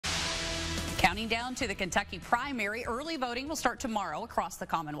Counting down to the Kentucky primary, early voting will start tomorrow across the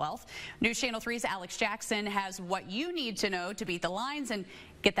Commonwealth. News Channel 3's Alex Jackson has what you need to know to beat the lines and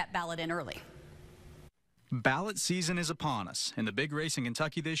get that ballot in early. Ballot season is upon us, and the big race in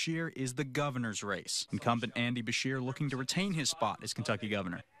Kentucky this year is the governor's race. Incumbent Andy Beshear looking to retain his spot as Kentucky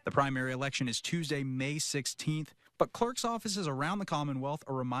governor. The primary election is Tuesday, May 16th, but clerks' offices around the Commonwealth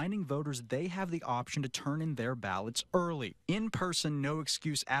are reminding voters they have the option to turn in their ballots early. In-person,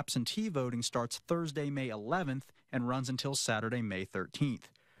 no-excuse absentee voting starts Thursday, May 11th and runs until Saturday, May 13th.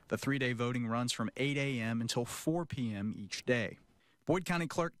 The three-day voting runs from 8 a.m. until 4 p.m. each day. Boyd County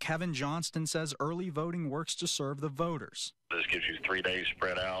Clerk Kevin Johnston says early voting works to serve the voters. This gives you 3 days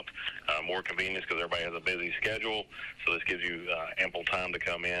spread out, more convenience because everybody has a busy schedule, so this gives you ample time to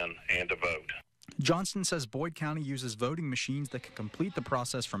come in and to vote. Johnston says Boyd County uses voting machines that can complete the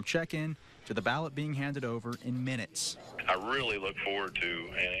process from check-in to the ballot being handed over in minutes. I really look forward to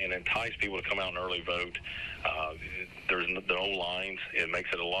and entice people to come out and early vote. There's no lines. It makes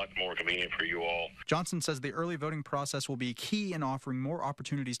it a lot more convenient for you all. Johnson says the early voting process will be key in offering more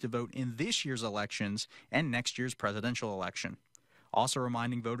opportunities to vote in this year's elections and next year's presidential election. Also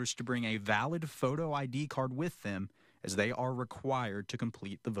reminding voters to bring a valid photo ID card with them as they are required to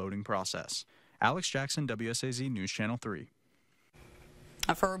complete the voting process. Alex Jackson, WSAZ News Channel 3.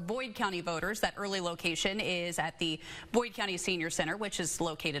 For Boyd County voters, that early location is at the Boyd County Senior Center, which is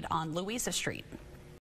located on Louisa Street.